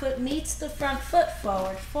 back foot meets the front foot,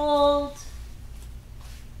 forward fold.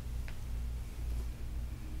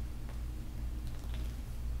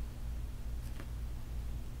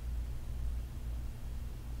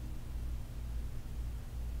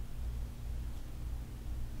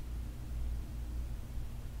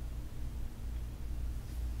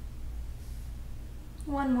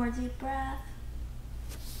 One more deep breath.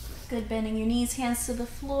 Good, bending your knees, hands to the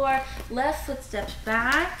floor. Left foot steps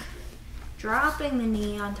back, dropping the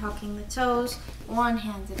knee on tucking the toes. One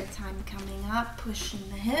hand at a time coming up, pushing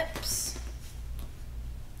the hips.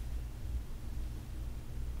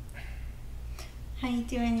 How you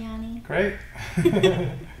doing, Yanni? Great.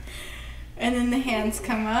 And then the hands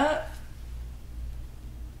come up.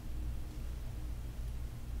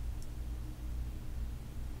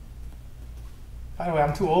 By the way,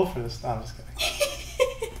 I'm too old for this. No, I'm just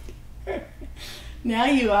kidding. Now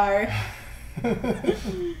you are.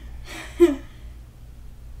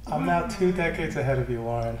 I'm now 2 decades ahead of you,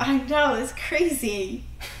 Lauren. I know, it's crazy.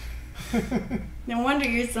 No wonder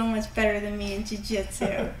you're so much better than me in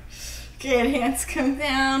jiu-jitsu. Good, hands come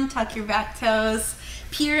down, tuck your back toes,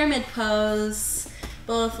 pyramid pose.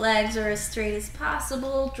 Both legs are as straight as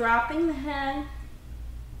possible, dropping the head.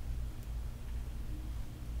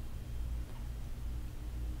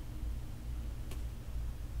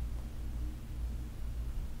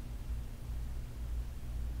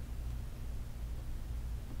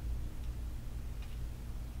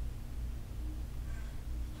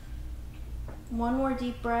 One more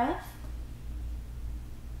deep breath.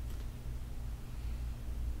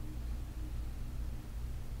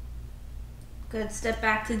 Good, step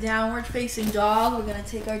back to downward facing dog. We're gonna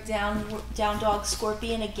take our down dog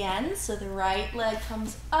scorpion again. So the right leg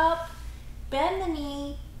comes up, bend the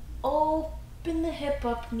knee, open the hip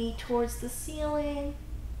up, knee towards the ceiling.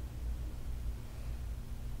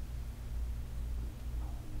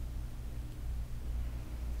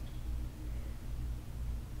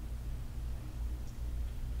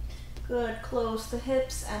 Good, close the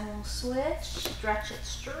hips and we'll switch. Stretch it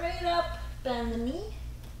straight up, bend the knee,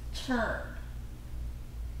 turn.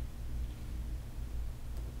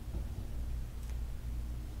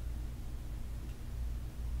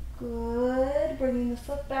 Good, bringing the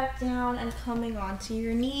foot back down and coming onto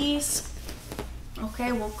your knees.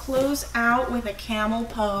 Okay, we'll close out with a camel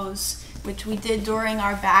pose, which we did during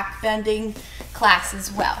our back bending class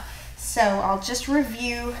as well. So I'll just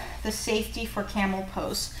review the safety for camel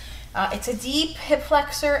pose. It's a deep hip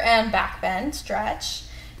flexor and back bend stretch.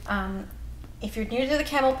 If you're new to the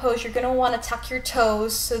camel pose, you're going to want to tuck your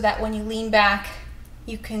toes so that when you lean back,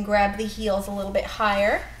 you can grab the heels a little bit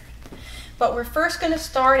higher. But we're first going to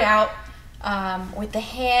start out with the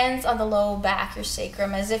hands on the low back, your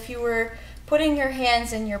sacrum, as if you were putting your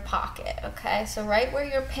hands in your pocket, okay? So right where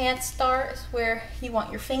your pants start is where you want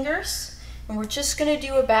your fingers. And we're just going to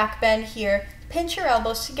do a back bend here. Pinch your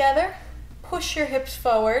elbows together, push your hips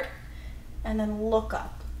forward, and then look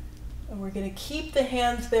up. And we're going to keep the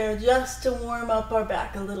hands there just to warm up our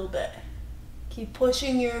back a little bit. Keep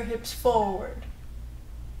pushing your hips forward.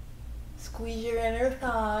 Squeeze your inner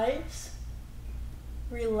thighs.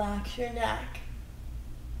 Relax your neck.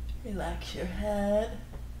 Relax your head.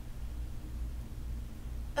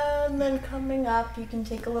 And then coming up, you can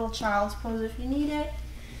take a little child's pose if you need it.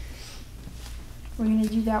 We're going to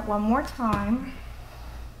do that one more time.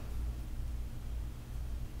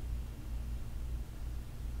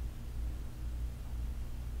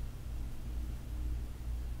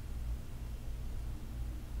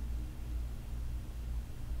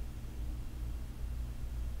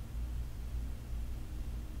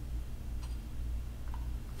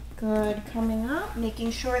 Good, coming up,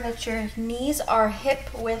 making sure that your knees are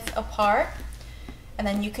hip width apart. And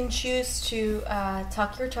then you can choose to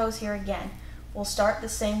tuck your toes here again. We'll start the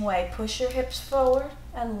same way. Push your hips forward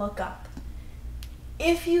and look up.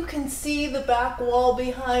 If you can see the back wall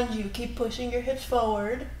behind you, keep pushing your hips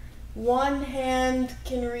forward. One hand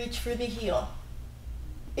can reach for the heel.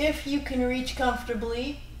 If you can reach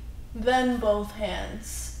comfortably, then both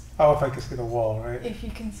hands. Oh, if I can see the wall, right? If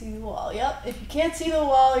you can see the wall, yep. If you can't see the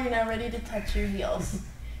wall, you're not ready to touch your heels.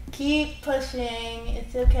 Keep pushing.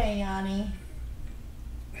 It's okay, Yanni.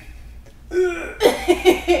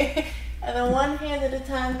 And then one hand at a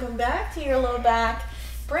time, come back to your low back.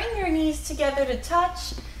 Bring your knees together to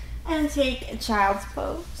touch and take a child's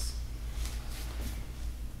pose.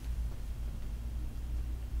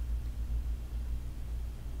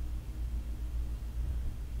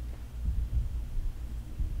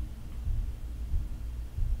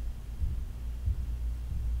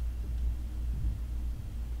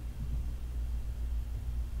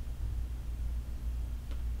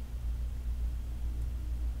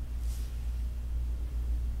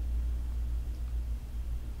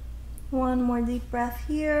 One more deep breath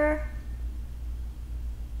here.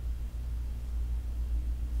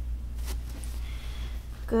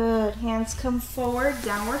 Good. Hands come forward,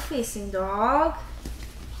 downward facing dog.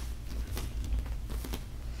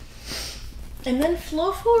 And then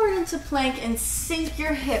flow forward into plank and sink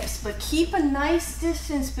your hips, but keep a nice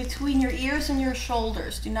distance between your ears and your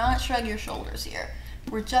shoulders. Do not shrug your shoulders here.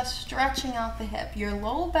 We're just stretching out the hip. Your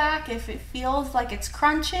low back, if it feels like it's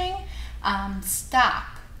crunching, stop.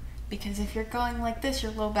 Because if you're going like this,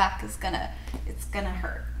 your low back is gonna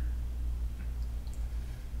hurt.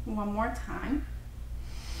 One more time.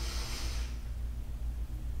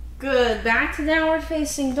 Good, back to downward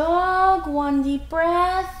facing dog. One deep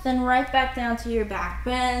breath, then right back down to your back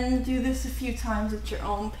bend. Do this a few times at your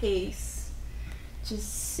own pace.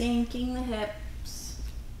 Just sinking the hips.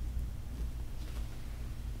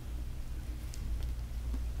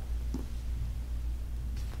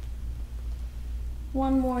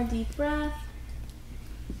 One more deep breath.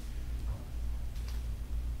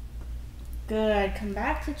 Good, come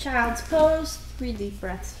back to child's pose. 3 deep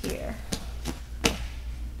breaths here.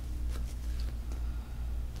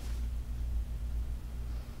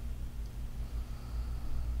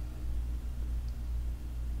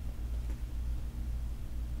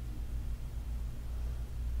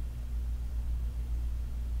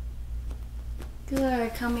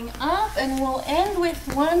 Good, coming up, and we'll end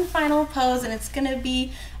with one final pose, and it's gonna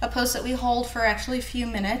be a pose that we hold for actually a few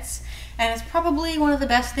minutes, and it's probably one of the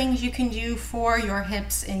best things you can do for your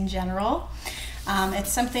hips in general.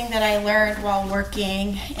 It's something that I learned while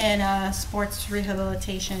working in a sports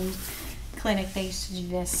rehabilitation clinic. They used to do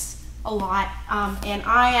this a lot, and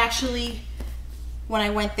I actually, when I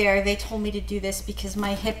went there, they told me to do this because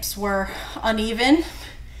my hips were uneven,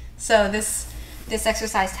 so this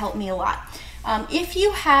exercise helped me a lot. If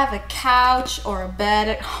you have a couch or a bed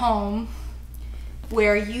at home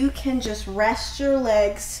where you can just rest your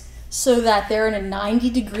legs so that they're in a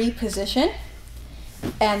 90-degree position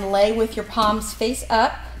and lay with your palms face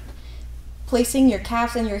up, placing your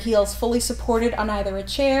calves and your heels fully supported on either a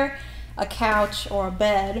chair, a couch, or a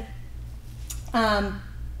bed,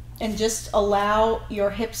 and just allow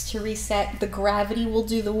your hips to reset. The gravity will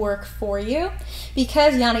do the work for you.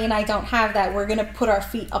 Because Yanni and I don't have that, we're gonna put our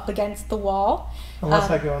feet up against the wall.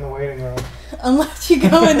 Unless I go in the waiting room. Unless you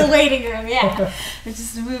go in the waiting room, yeah. And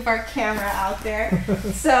just move our camera out there.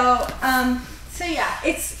 So yeah,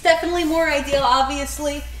 it's definitely more ideal,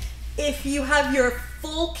 obviously, if you have your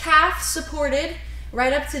full calf supported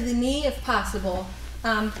right up to the knee if possible.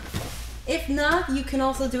 If not, you can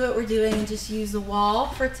also do what we're doing and just use the wall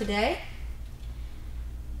for today.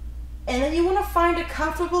 And then you want to find a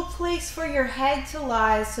comfortable place for your head to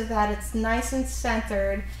lie so that it's nice and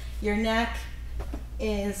centered. Your neck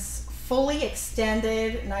is fully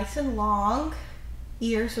extended, nice and long,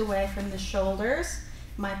 ears away from the shoulders.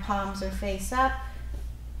 My palms are face up.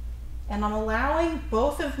 And I'm allowing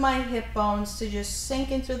both of my hip bones to just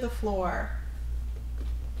sink into the floor.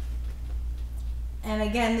 And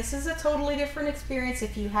again, this is a totally different experience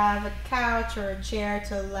if you have a couch or a chair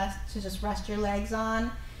to just rest your legs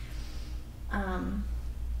on.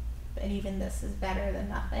 But even this is better than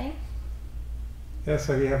nothing. Yeah,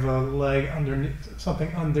 so if you have a leg underneath,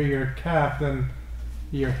 something under your calf, then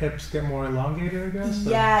your hips get more elongated, I guess?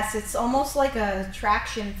 Yes, it's almost like a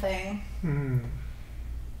traction thing. Hmm.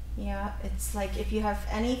 Yeah, it's like if you have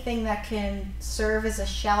anything that can serve as a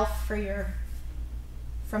shelf for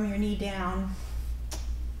from your knee down.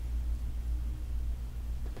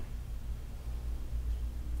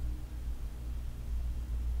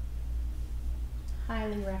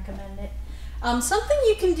 Highly recommend it. Something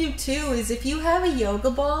you can do too is if you have a yoga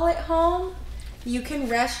ball at home, you can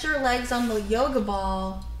rest your legs on the yoga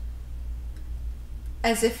ball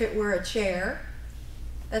as if it were a chair.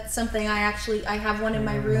 That's something I have one in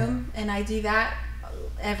my room, and I do that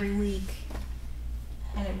every week,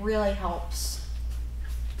 and it really helps.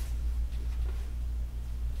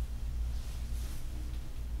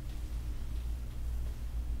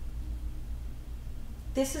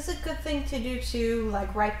 This is a good thing to do too,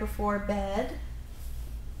 like right before bed.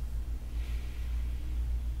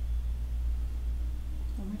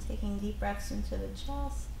 And we're taking deep breaths into the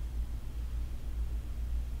chest.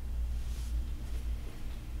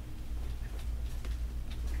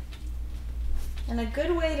 And a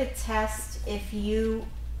good way to test if you,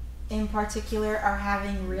 in particular, are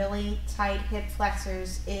having really tight hip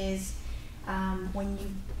flexors is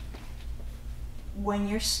when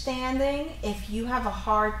you're standing, if you have a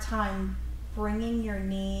hard time bringing your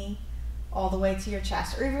knee all the way to your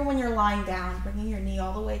chest, or even when you're lying down, bringing your knee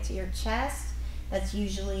all the way to your chest, that's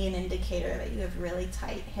usually an indicator that you have really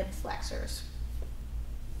tight hip flexors.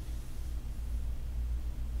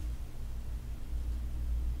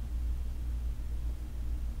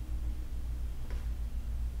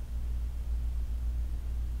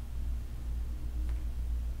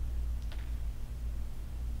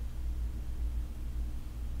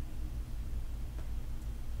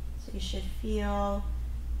 So you should feel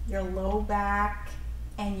your low back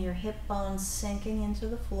and your hip bones sinking into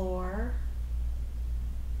the floor.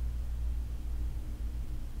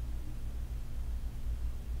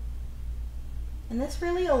 And this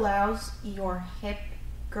really allows your hip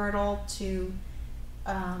girdle to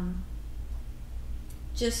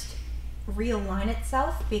just realign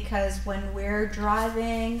itself, because when we're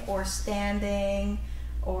driving or standing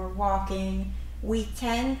or walking, we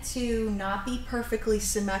tend to not be perfectly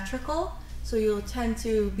symmetrical. So you'll tend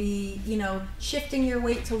to be, shifting your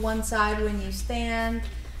weight to one side when you stand,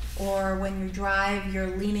 or when you drive,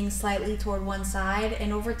 you're leaning slightly toward one side.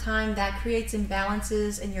 And over time, that creates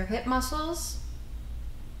imbalances in your hip muscles,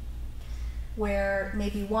 where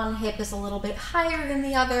maybe one hip is a little bit higher than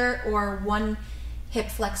the other, or one hip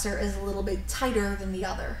flexor is a little bit tighter than the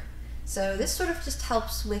other. So this sort of just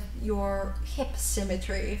helps with your hip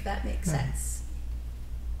symmetry, if that makes sense.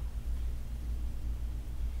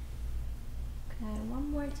 Okay, one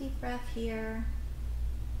more deep breath here.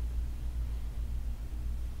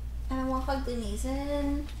 And we'll hug the knees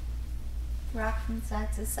in, rock from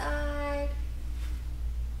side to side.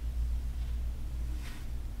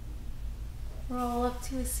 Roll up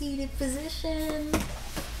to a seated position.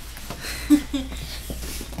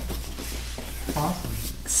 Awesome.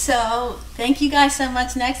 So thank you guys so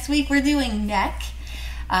much. Next week we're doing neck.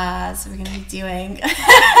 So we're going to be doing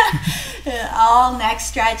all neck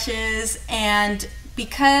stretches. And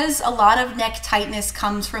because a lot of neck tightness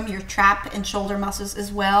comes from your trap and shoulder muscles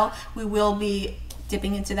as well, we will be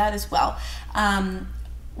dipping into that as well.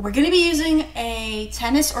 We're going to be using a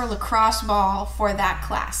tennis or lacrosse ball for that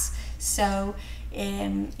class. So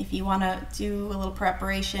if you want to do a little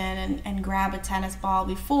preparation and grab a tennis ball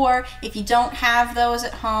before, if you don't have those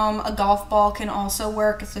at home, a golf ball can also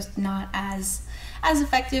work. It's just not as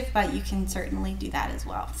effective, but you can certainly do that as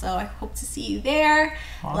well. So I hope to see you there.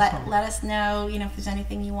 Awesome. Let us know, if there's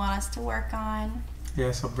anything you want us to work on.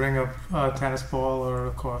 Yeah, so bring a tennis ball or a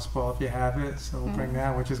lacrosse ball if you have it. So we'll bring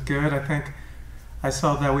that, which is good. I think I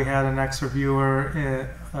saw that we had an extra viewer,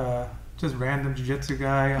 just random jiu-jitsu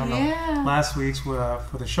guy on the last week's for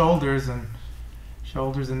the shoulders and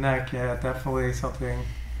neck. Yeah, definitely something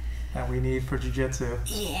that we need for jiu-jitsu.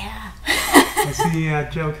 Yeah. I see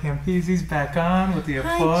Joe Campisi's back on with the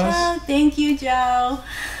applause. Hi, Joe. Thank you, Joe.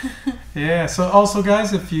 Yeah, so also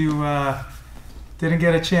guys, if you didn't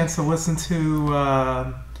get a chance to listen to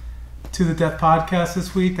the Death podcast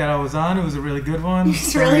this week that I was on, it was a really good one.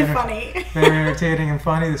 It's really funny. Very entertaining and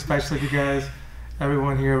funny, especially because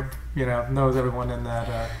everyone here, knows everyone in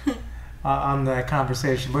that on that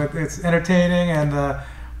conversation. But it's entertaining, and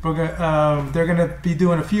they're gonna be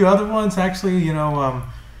doing a few other ones actually.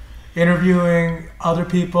 Interviewing other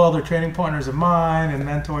people, other training partners of mine and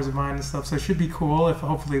mentors of mine and stuff. So it should be cool if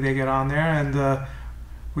hopefully they get on there. And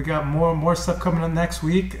we got more stuff coming up next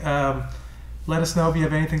week. Let us know if you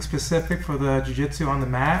have anything specific for the jiu-jitsu on the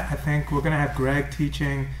mat. I think we're gonna have Greg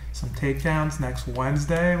teaching some takedowns next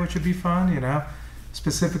Wednesday, which would be fun.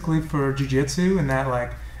 Specifically for jiu-jitsu, and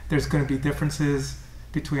that there's going to be differences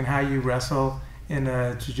between how you wrestle in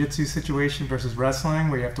a jiu-jitsu situation versus wrestling,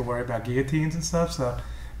 where you have to worry about guillotines and stuff. So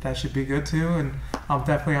that should be good too. And I'm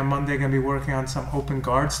definitely on Monday going to be working on some open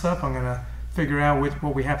guard stuff. I'm going to figure out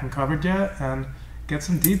what we haven't covered yet and get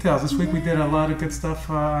some details. This week we did a lot of good stuff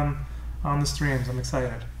on the streams. I'm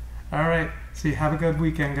excited. All right. So you have a good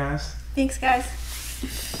weekend, guys. Thanks, guys.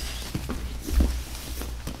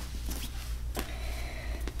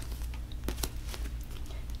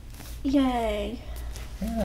 Yay.